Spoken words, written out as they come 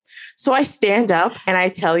So I stand up and I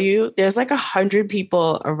tell you, there's like 100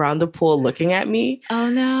 people around the pool looking at me. Oh,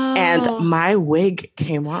 no. And my wig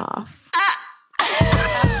came off.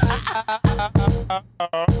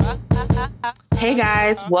 Hey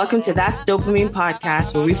guys, welcome to That's Dopamine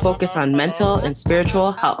Podcast, where we focus on mental and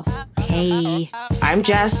spiritual health. Hey. I'm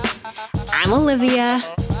Jess. I'm Olivia.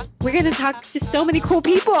 We're going to talk to so many cool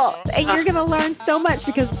people, and you're going to learn so much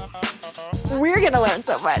because we're going to learn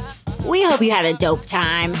so much. We hope you had a dope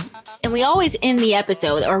time. And we always end the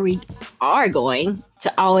episode, or we are going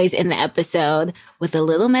to always end the episode with a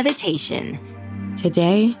little meditation.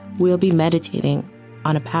 Today, we'll be meditating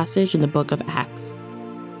on a passage in the book of Acts.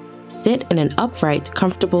 Sit in an upright,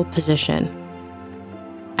 comfortable position.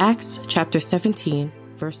 Acts chapter 17,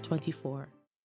 verse 24.